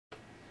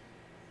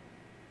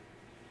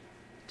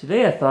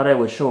Today I thought I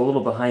would show a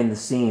little behind the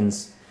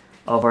scenes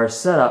of our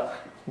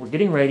setup. We're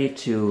getting ready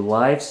to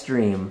live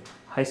stream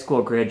high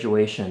school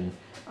graduation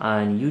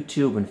on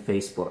YouTube and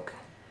Facebook.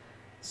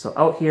 So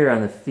out here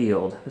on the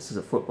field, this is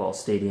a football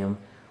stadium,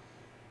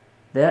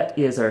 that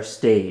is our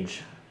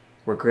stage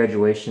where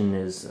graduation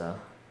is, and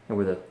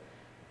where the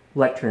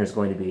lectern is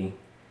going to be,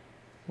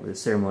 where the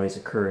ceremony is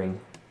occurring.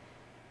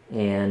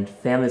 And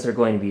families are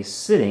going to be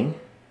sitting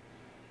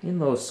in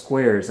those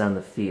squares on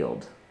the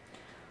field.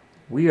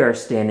 We are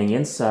standing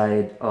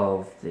inside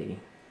of the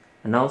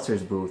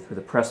announcer's booth, or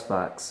the press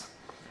box,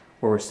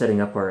 where we're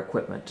setting up our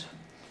equipment.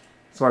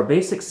 So our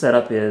basic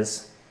setup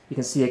is, you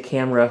can see a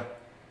camera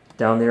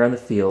down there on the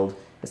field.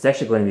 It's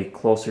actually going to be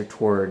closer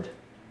toward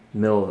the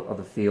middle of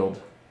the field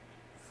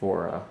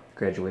for a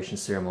graduation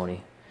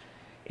ceremony.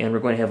 And we're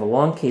going to have a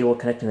long cable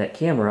connecting that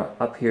camera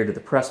up here to the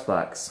press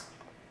box.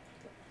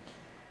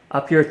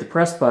 Up here at the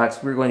press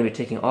box, we're going to be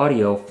taking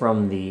audio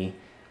from the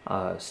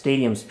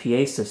stadium's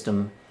PA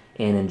system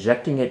and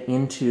injecting it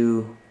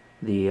into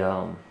the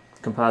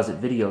composite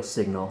video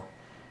signal.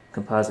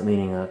 Composite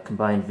meaning a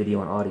combined video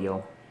and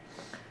audio.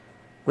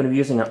 I'm going to be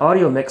using an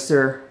audio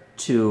mixer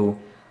to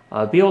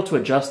be able to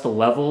adjust the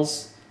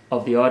levels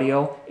of the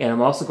audio, and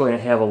I'm also going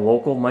to have a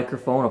local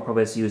microphone. I'll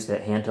probably just use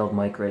that handheld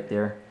mic right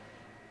there,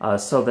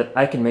 so that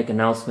I can make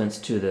announcements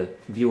to the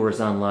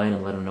viewers online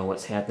and let them know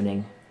what's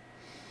happening.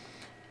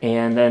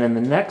 And then in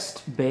the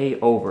next bay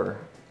over,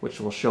 which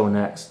we'll show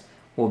next,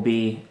 will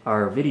be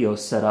our video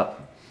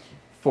setup.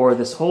 For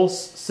this whole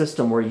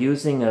system, we're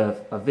using a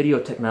video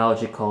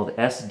technology called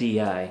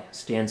SDI,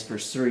 stands for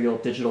Serial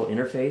Digital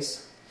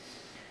Interface.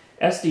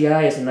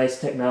 SDI is a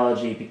nice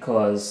technology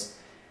because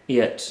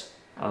it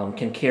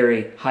can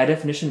carry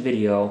high-definition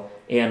video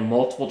and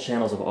multiple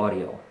channels of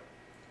audio.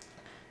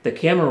 The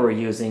camera we're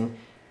using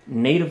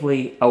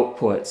natively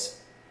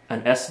outputs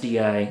an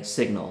SDI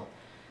signal,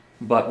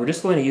 but we're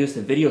just going to use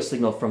the video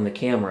signal from the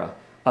camera.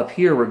 Up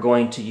here we're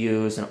going to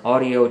use an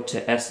audio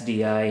to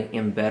SDI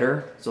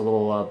embedder. It's a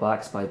little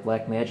box by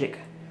Blackmagic.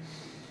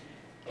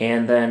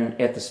 And then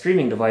at the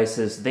streaming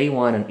devices, they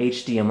want an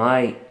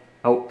HDMI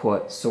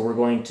output, so we're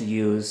going to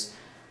use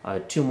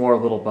two more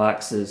little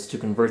boxes to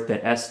convert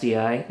that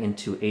SDI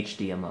into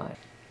HDMI.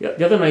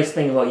 The other nice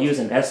thing about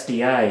using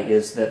SDI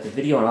is that the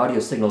video and audio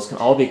signals can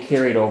all be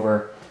carried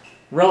over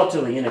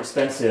relatively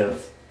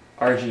inexpensive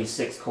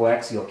RG6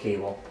 coaxial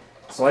cable.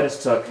 So I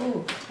just took,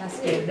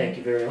 thank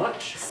you very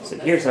much. So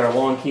here's our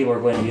long cable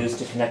we're going to use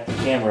to connect the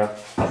camera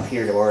up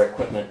here to our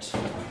equipment.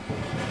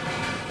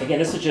 Again,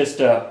 this is just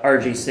a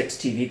RG6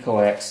 TV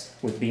coax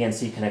with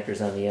BNC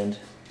connectors on the end.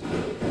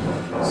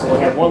 So I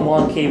have one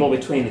long cable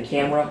between the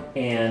camera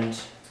and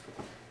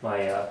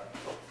my,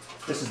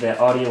 this is that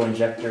audio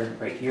injector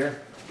right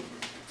here.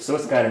 So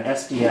it's got an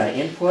SDI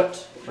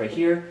input right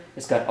here,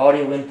 it's got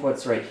audio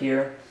inputs right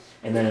here,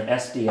 and then an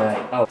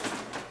SDI out.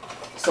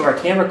 So our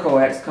camera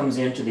coax comes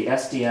into the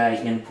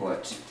SDI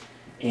input,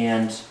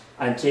 and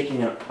I'm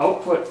taking an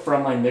output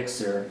from my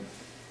mixer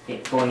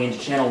going into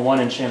channel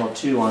 1 and channel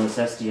 2 on this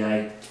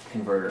SDI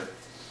converter.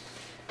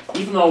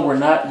 Even though we're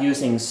not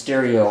using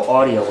stereo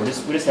audio, we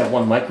just have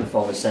one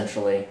microphone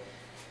essentially,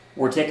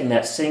 we're taking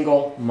that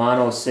single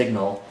mono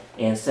signal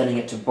and sending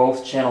it to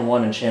both channel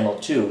 1 and channel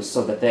 2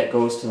 so that that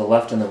goes to the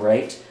left and the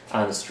right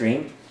on the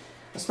stream.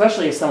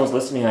 Especially if someone's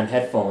listening on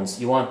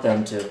headphones, you want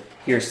them to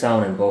hear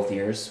sound in both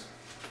ears.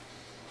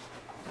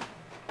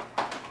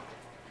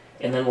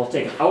 And then we'll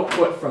take an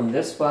output from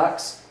this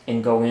box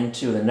and go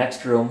into the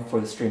next room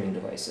for the streaming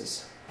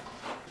devices.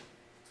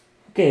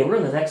 Okay, we're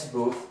in the next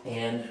booth,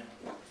 and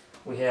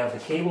we have the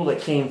cable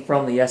that came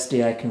from the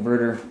SDI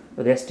converter,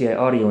 or the SDI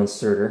audio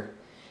inserter,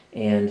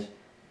 and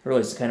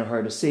really it's kind of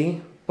hard to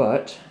see,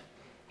 but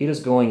it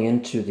is going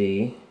into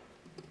the,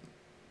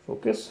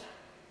 focus,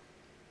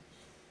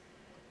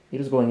 it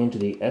is going into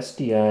the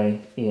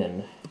SDI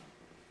in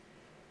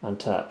on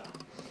top.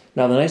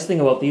 Now the nice thing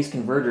about these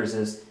converters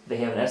is they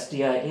have an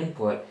SDI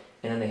input,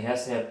 and then they have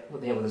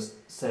what this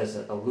says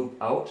a loop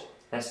out,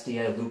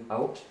 SDI loop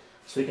out.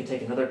 So we can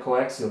take another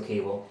coaxial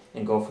cable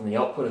and go from the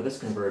output of this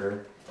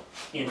converter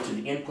into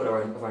the input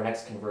of our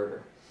next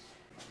converter.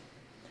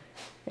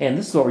 And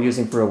this is what we're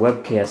using for a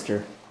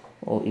webcaster,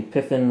 old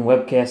Epiphone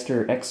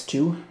Webcaster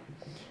X2.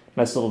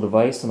 Nice little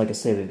device, and like I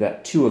say, we've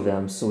got two of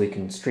them so we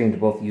can stream to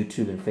both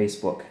YouTube and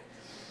Facebook.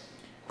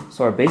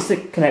 So our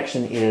basic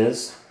connection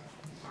is,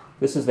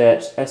 this is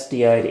that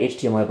SDI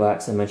to HDMI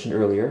box I mentioned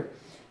earlier.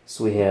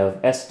 So we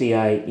have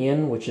SDI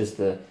in, which is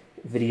the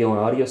video and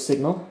audio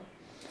signal,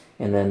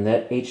 and then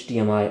that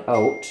HDMI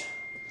out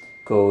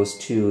goes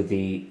to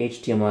the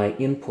HDMI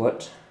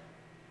input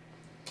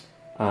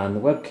on the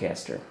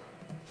webcaster.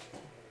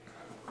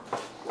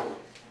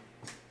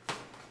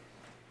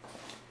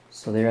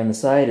 So there on the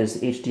side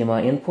is the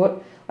HDMI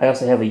input. I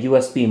also have a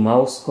USB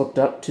mouse hooked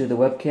up to the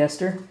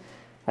webcaster.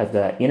 I've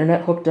got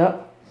internet hooked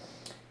up,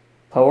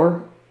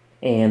 power,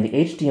 and the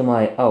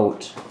HDMI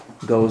out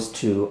goes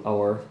to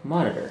our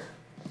monitor.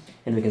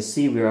 And we can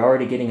see we're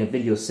already getting a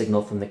video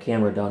signal from the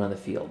camera down on the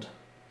field.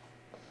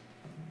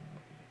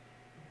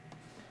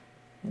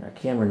 And our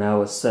camera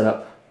now is set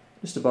up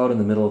just about in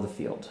the middle of the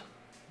field.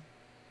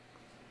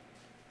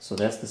 So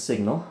that's the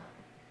signal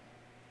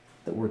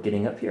that we're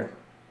getting up here.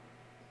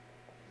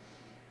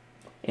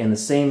 And the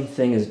same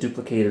thing is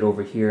duplicated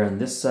over here on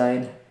this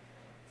side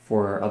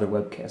for our other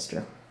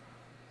webcaster.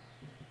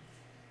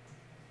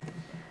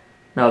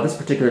 Now this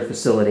particular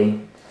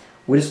facility,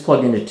 we just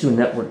plugged into 2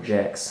 network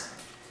jacks,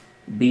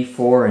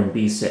 B4 and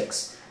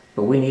B6,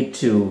 but we need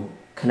to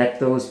connect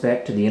those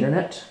back to the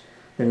internet.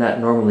 They're not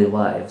normally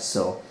live,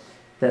 so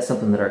that's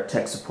something that our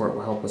tech support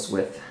will help us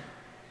with.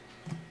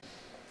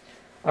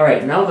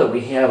 Alright, now that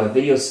we have a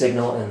video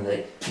signal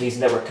and these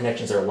network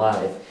connections are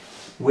live,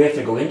 we have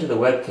to go into the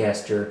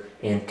webcaster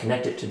and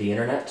connect it to the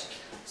internet.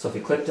 So if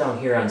you click down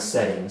here on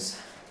settings,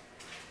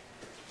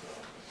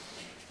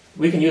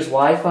 we can use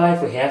Wi-Fi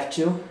if we have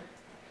to,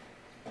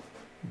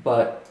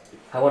 but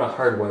I want to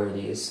hardwire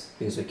these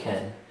because we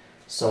can.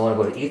 So I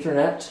want to go to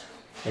Ethernet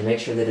and make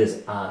sure that it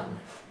is on.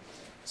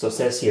 So it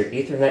says here,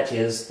 Ethernet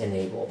is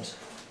enabled.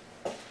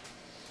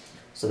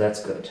 So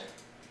that's good.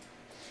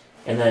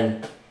 And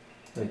then,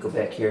 let me go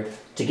back here.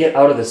 To get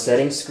out of the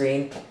settings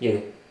screen,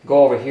 you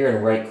go over here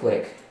and right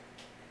click,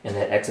 and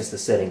that exits the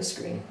settings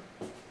screen.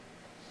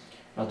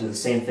 I'll do the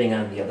same thing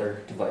on the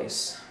other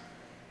device.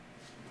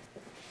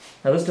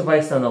 Now this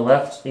device on the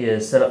left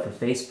is set up for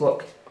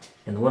Facebook,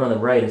 and the one on the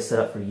right is set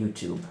up for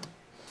YouTube.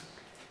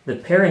 The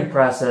pairing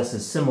process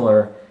is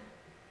similar.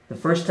 The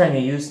first time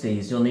you use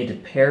these, you'll need to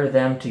pair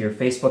them to your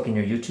Facebook and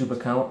your YouTube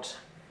account.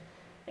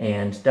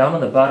 And down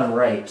on the bottom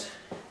right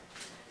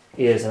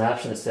is an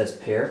option that says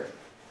pair.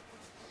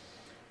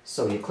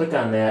 So you click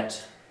on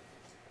that,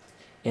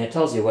 and it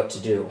tells you what to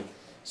do.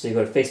 So you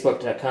go to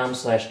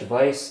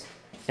facebook.com/device,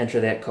 enter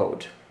that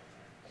code.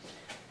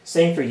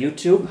 Same for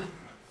YouTube.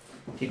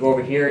 If you go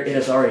over here, it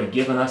has already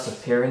given us a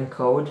pairing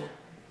code.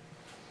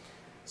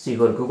 So you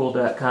go to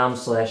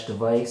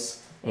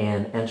google.com/device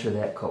and enter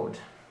that code.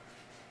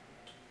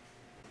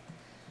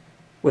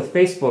 With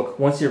Facebook,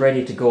 once you're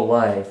ready to go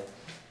live,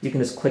 you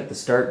can just click the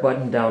start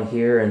button down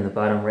here in the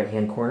bottom right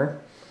hand corner.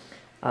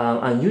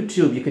 On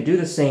YouTube, you could do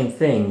the same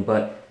thing,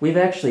 but we've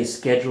actually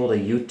scheduled a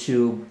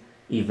YouTube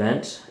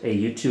event, a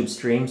YouTube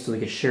stream, so we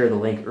could share the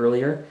link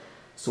earlier.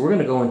 So we're going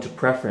to go into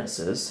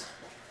preferences.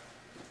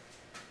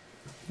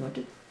 You want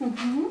to?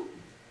 Mm-hmm.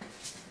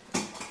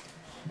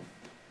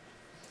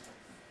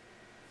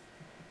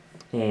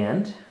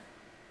 And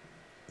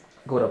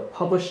go to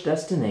publish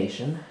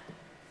destination.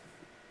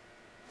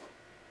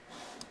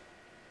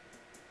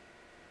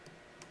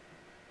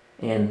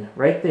 And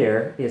right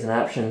there is an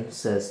option that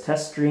says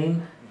test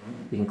stream.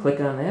 You can click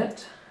on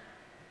that.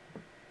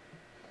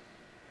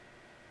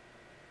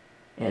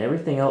 And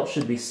everything else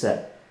should be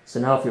set. So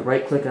now if you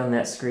right click on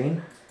that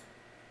screen,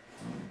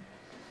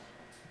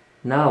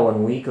 now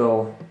when we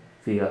go,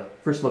 if you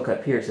first look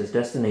up here, it says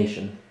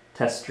destination,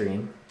 test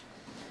stream.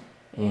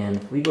 And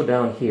if we go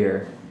down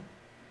here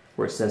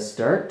where it says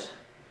start,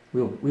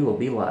 we will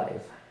be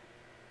live.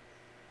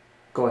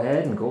 Go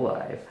ahead and go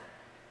live.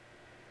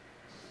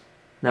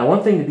 Now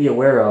one thing to be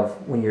aware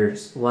of when you're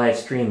live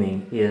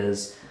streaming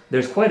is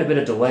there's quite a bit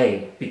of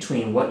delay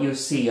between what you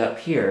see up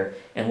here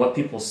and what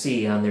people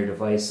see on their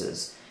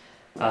devices.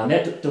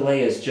 That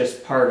delay is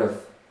just part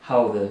of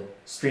how the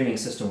streaming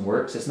system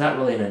works. It's not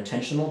really an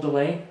intentional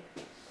delay,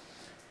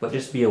 but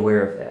just be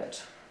aware of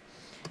that.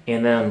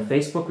 And then on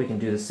Facebook we can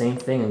do the same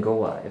thing and go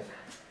live.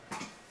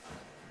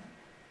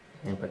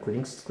 And by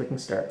clicking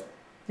start.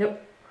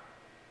 Yep.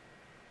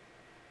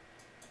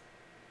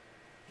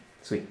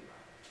 Sweet.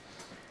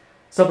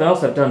 Something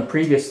else I've done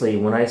previously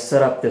when I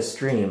set up this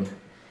stream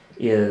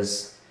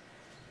is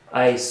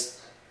I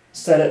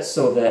set it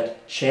so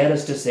that chat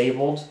is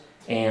disabled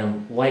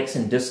and likes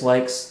and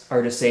dislikes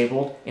are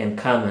disabled and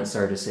comments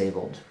are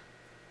disabled.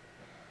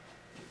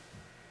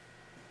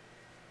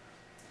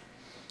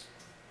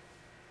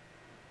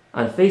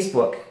 On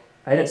Facebook,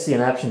 I didn't see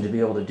an option to be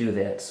able to do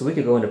that, so we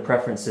could go into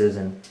preferences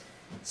and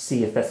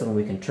see if that's something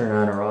we can turn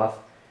on or off.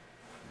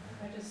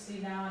 I just see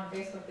now on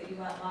Facebook that you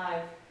went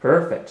live.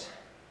 Perfect.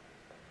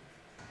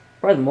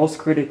 Probably the most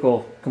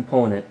critical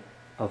component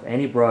of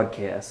any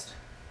broadcast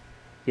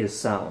is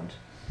sound.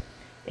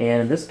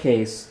 And in this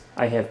case,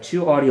 I have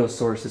 2 audio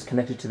sources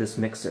connected to this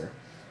mixer.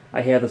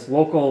 I have this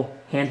local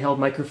handheld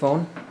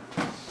microphone,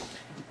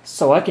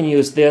 so I can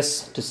use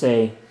this to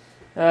say,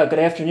 good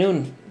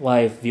afternoon,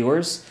 live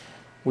viewers.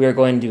 We are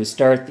going to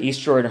start the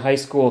East Jordan High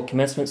School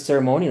commencement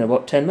ceremony in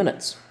about 10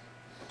 minutes.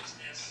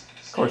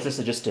 Of course, this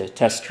is just a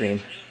test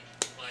stream.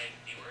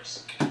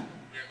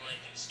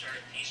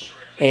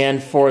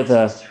 And for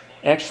the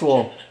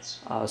actual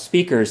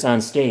speakers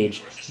on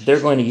stage, they're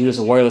going to use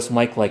a wireless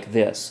mic like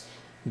this.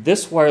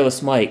 This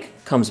wireless mic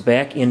comes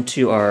back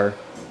into our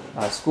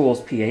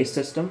school's PA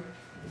system,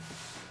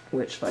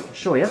 which, if I can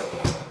show you,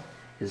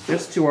 is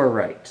just to our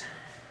right,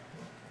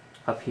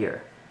 up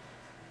here.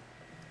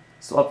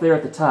 So up there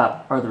at the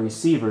top are the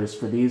receivers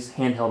for these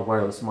handheld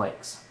wireless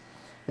mics.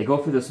 They go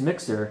through this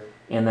mixer,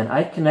 and then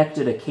I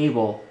connected a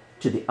cable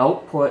to the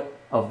output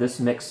of this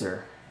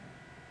mixer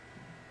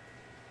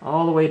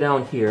all the way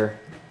down here,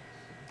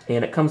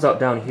 and it comes out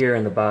down here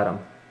in the bottom.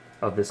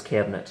 of this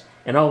cabinet.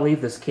 And I'll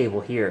leave this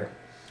cable here,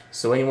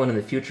 so anyone in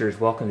the future is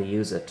welcome to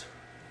use it.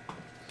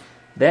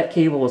 That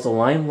cable is a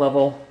line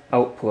level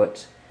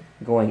output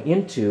going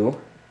into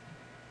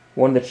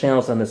one of the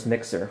channels on this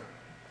mixer.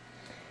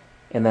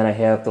 And then I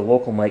have the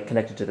local mic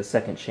connected to the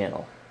second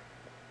channel.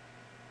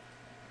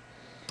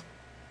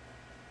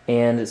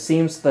 And it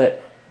seems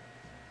that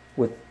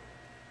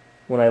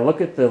when I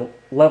look at the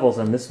levels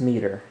on this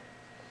meter,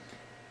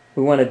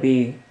 we want to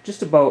be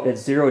just about at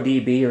 0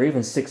 dB, or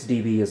even 6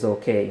 dB is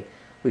okay.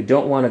 We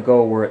don't want to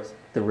go where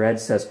the red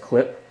says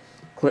clip.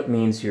 Clip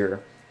means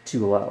you're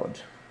too loud.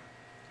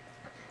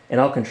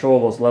 And I'll control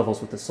those levels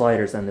with the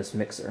sliders on this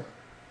mixer.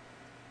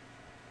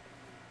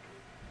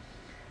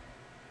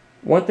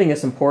 One thing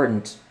that's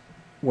important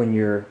when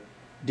you're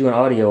doing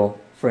audio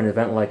for an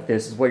event like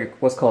this is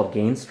what's called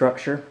gain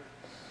structure.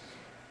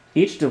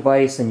 Each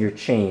device in your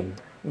chain,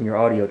 in your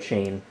audio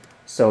chain,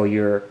 so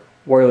your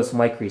wireless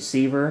mic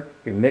receiver,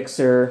 your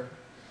mixer,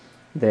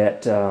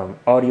 that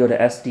audio to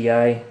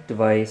SDI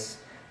device,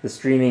 the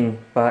streaming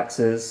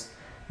boxes,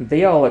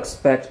 they all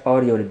expect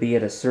audio to be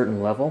at a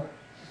certain level.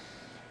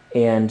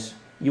 And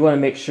you want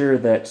to make sure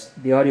that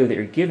the audio that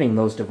you're giving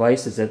those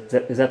devices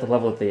is at the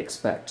level that they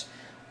expect.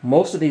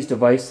 Most of these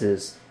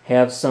devices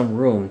have some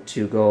room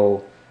to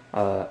go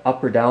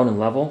up or down in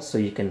level, so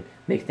you can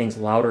make things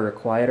louder or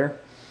quieter.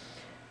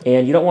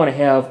 And you don't want to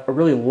have a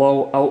really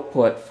low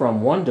output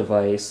from one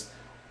device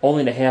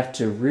only to have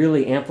to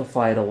really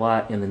amplify it a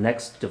lot in the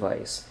next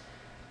device.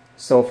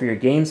 So for your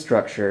gain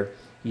structure,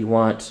 you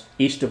want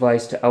each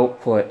device to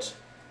output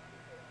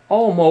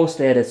almost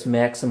at its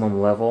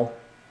maximum level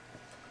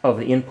of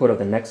the input of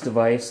the next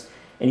device.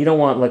 And you don't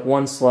want like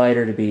one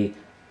slider to be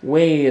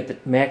way at the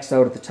maxed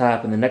out at the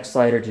top and the next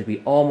slider to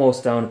be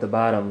almost down at the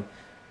bottom,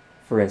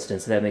 for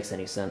instance, if that makes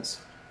any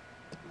sense.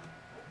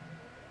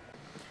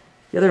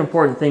 The other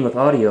important thing with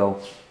audio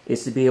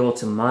is to be able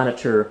to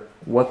monitor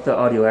what the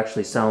audio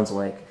actually sounds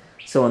like.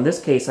 So in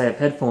this case, I have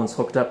headphones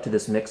hooked up to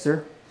this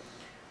mixer.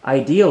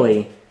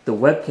 Ideally, the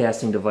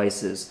webcasting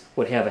devices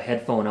would have a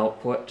headphone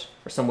output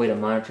or some way to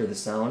monitor the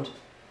sound,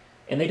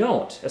 and they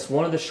don't. That's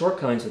one of the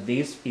shortcomings with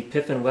these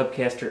Epiphone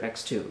Webcaster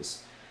X2s.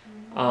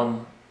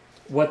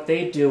 What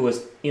they do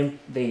is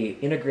they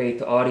integrate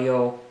the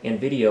audio and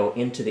video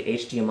into the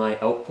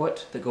HDMI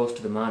output that goes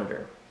to the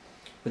monitor.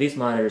 But these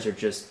monitors are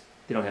just,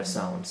 they don't have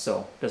sound,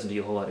 so it doesn't do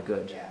you a whole lot of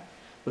good. Yeah.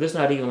 But there's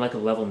not even like a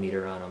level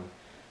meter on them.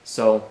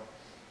 So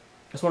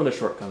that's one of the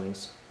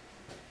shortcomings.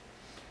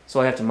 So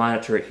I have to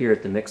monitor it here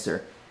at the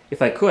mixer.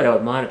 If I could, I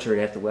would monitor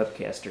it at the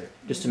Webcaster,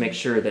 just to make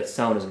sure that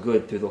sound is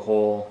good through the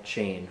whole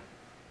chain.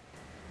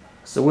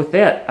 So with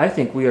that, I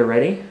think we are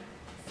ready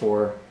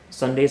for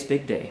Sunday's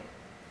big day.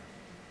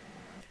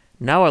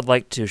 Now I'd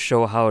like to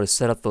show how to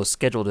set up those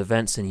scheduled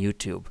events in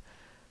YouTube.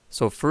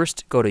 So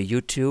first, go to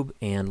YouTube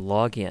and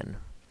log in.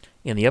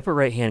 In the upper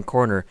right hand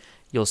corner,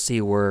 you'll see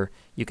where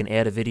you can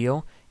add a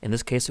video. In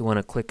this case, we want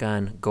to click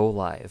on Go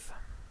Live.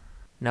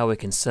 Now we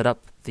can set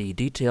up the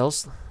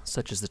details,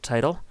 such as the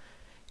title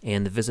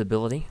and the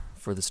visibility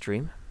for the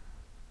stream,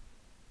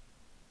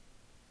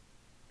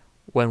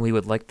 when we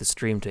would like the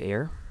stream to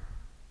air,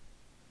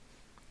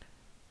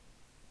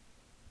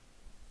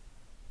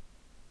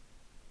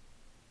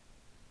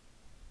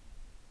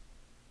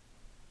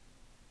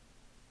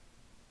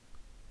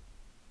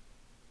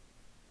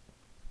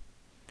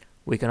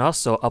 we can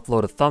also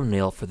upload a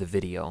thumbnail for the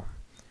video.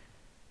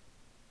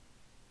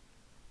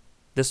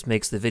 This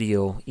makes the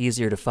video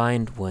easier to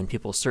find when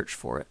people search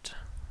for it.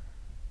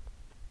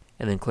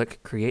 And then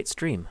click Create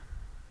Stream.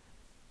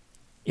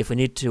 If we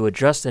need to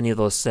adjust any of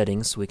those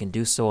settings, we can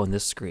do so on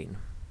this screen.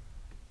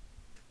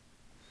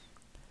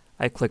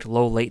 I clicked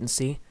Low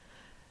Latency.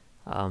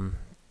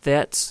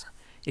 That's,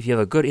 if you have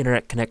a good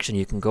internet connection,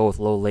 you can go with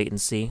low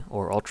latency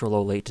or ultra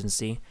low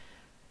latency.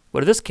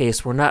 But in this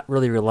case, we're not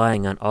really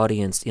relying on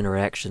audience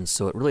interaction,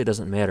 so it really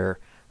doesn't matter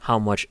how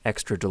much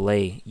extra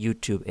delay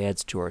YouTube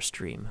adds to our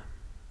stream.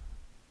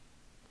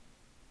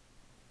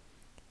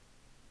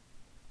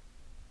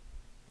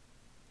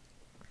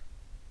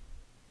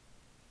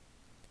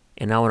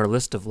 And now in our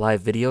list of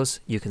live videos,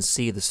 you can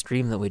see the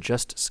stream that we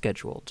just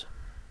scheduled.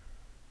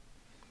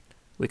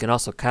 We can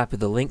also copy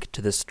the link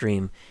to this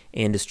stream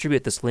and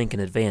distribute this link in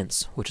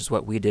advance, which is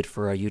what we did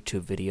for our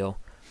YouTube video.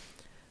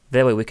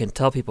 That way we can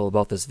tell people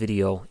about this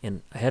video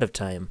ahead of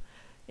time,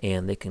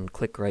 and they can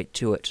click right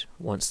to it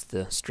once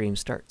the stream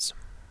starts.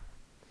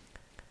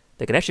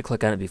 They can actually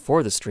click on it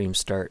before the stream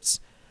starts,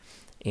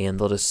 and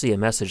they'll just see a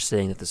message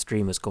saying that the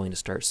stream is going to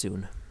start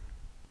soon.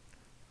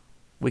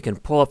 We can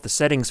pull up the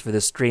settings for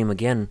this stream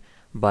again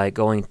by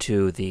going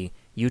to the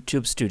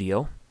YouTube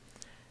Studio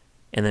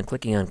and then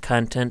clicking on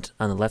Content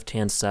on the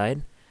left-hand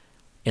side,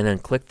 and then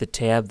click the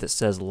tab that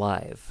says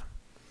Live.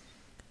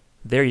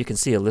 There you can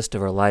see a list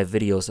of our live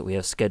videos that we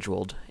have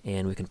scheduled,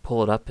 and we can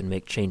pull it up and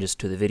make changes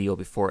to the video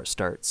before it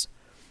starts.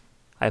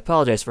 I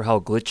apologize for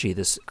how glitchy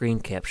this screen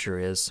capture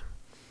is.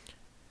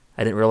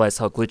 I didn't realize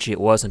how glitchy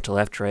it was until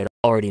after I'd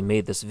already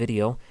made this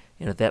video,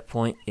 and at that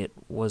point it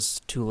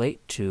was too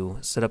late to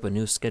set up a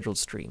new scheduled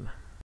stream.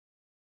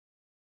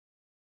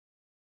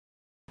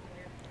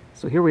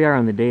 So here we are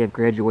on the day of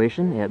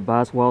graduation at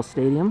Boswell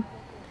Stadium.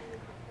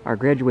 Our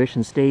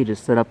graduation stage is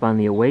set up on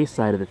the away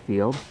side of the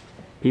field.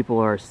 People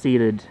are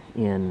seated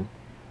in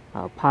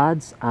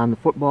pods on the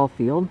football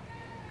field.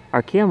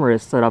 Our camera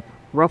is set up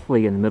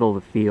roughly in the middle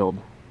of the field,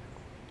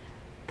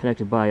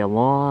 connected by a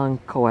long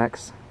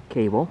coax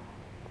cable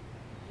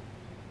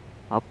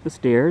up the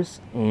stairs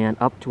and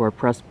up to our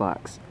press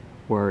box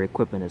where our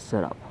equipment is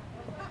set up.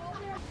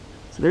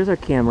 So there's our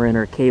camera and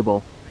our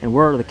cable, and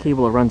where the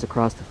cable runs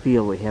across the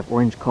field we have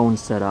orange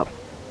cones set up.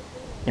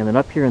 And then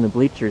up here in the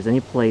bleachers, any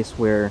place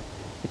where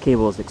the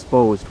cable is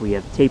exposed, we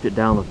have taped it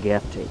down with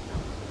gaff tape.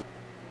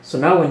 So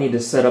now we need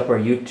to set up our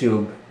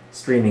YouTube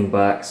streaming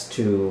box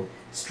to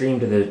stream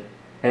to the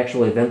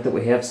actual event that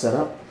we have set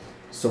up.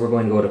 So we're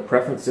going to go to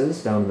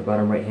Preferences down in the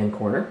bottom right hand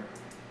corner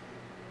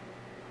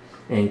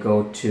and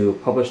go to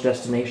Publish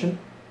Destination.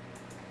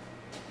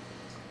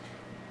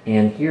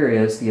 And here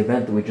is the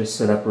event that we just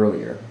set up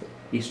earlier,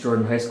 East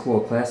Jordan High School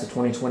Class of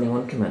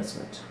 2021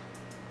 Commencement.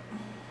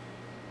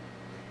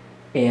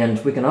 And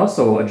we can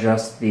also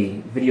adjust the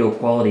video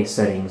quality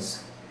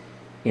settings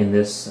in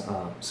this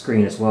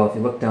screen as well. If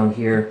you look down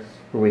here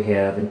where we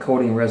have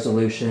encoding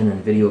resolution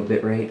and video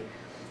bitrate,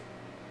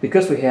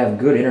 because we have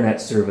good internet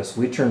service,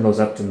 we turn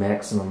those up to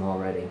maximum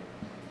already.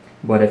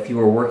 But if you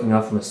were working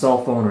off from a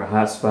cell phone or a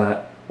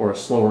hotspot or a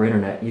slower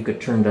internet, you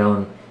could turn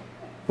down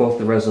both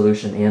the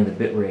resolution and the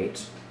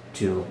bitrate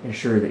to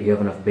ensure that you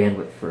have enough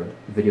bandwidth for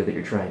the video that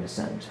you're trying to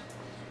send.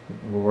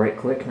 We'll right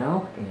click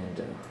now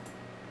and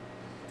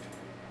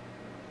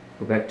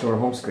go back to our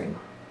home screen.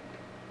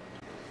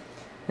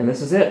 And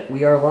this is it.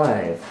 We are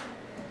live.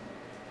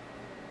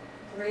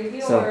 3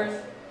 viewers.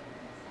 So,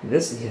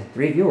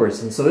 3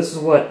 viewers. And so this is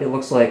what it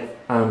looks like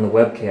on the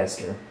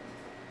webcaster.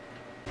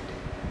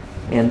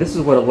 And this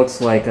is what it looks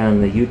like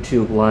on the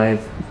YouTube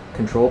live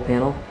control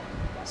panel.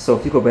 So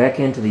if you go back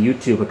into the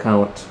YouTube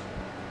account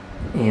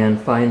and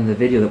find the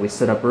video that we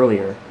set up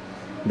earlier,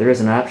 there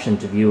is an option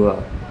to view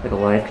like a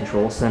live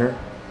control center.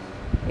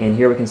 And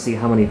here we can see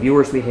how many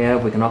viewers we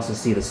have. We can also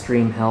see the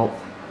stream health.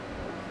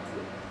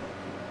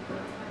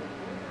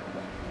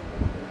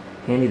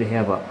 Handy to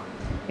have up.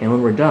 And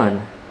when we're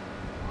done,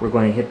 we're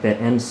going to hit that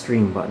End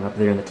Stream button up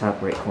there in the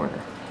top right corner.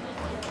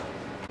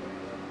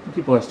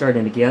 People are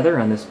starting to gather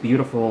on this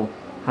beautiful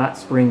hot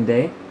spring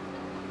day.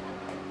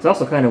 It's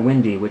also kind of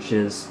windy, which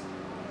is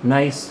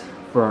nice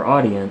for our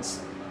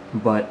audience,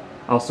 but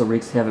also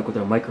wreaks havoc with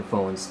our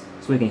microphones,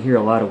 so we can hear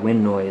a lot of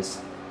wind noise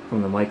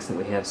from the mics that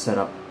we have set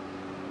up.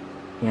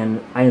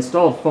 And I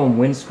installed foam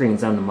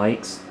windscreens on the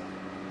mics,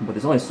 but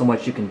there's only so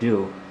much you can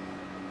do.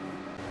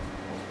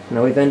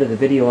 Now we've ended the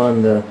video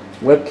on the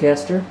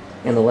webcaster,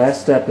 and the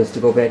last step is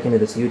to go back into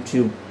this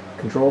YouTube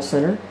control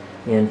center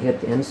and hit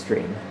the End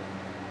Stream.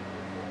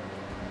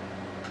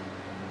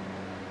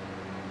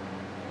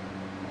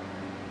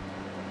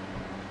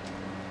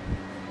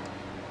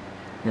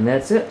 And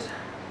that's it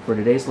for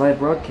today's live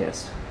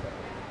broadcast.